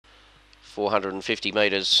450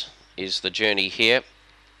 metres is the journey here.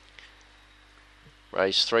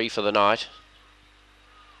 Race 3 for the night.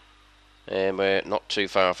 And we're not too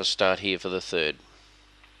far off a start here for the third.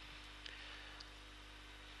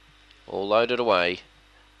 All loaded away.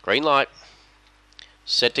 Green light.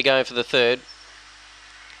 Set to go for the third.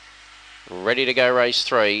 Ready to go race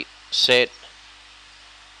 3. Set.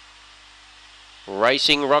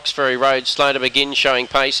 Racing Roxbury Road, slow to begin, showing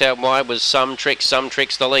pace out wide was Some Tricks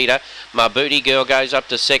the leader. My Booty Girl goes up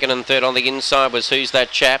to second and third. On the inside was Who's That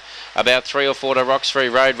Chap? About 3 or 4 to Roxbury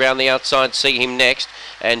Road, round the outside, See Him Next.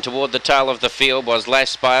 And toward the tail of the field was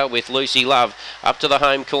Laspale with Lucy Love. Up to the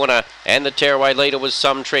home corner, and the tearaway leader was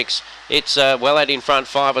Some Tricks. It's well out in front,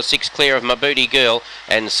 5 or 6 clear of My Booty Girl,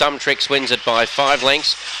 and Some Tricks wins it by 5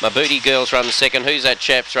 lengths. My Booty Girl's run second. Who's That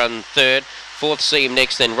Chap's run third. Fourth, See Him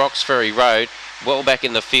Next, then Roxbury Road. Well back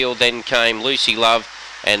in the field then came Lucy Love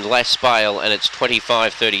and Laspale, and it's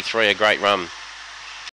 25.33, a great run.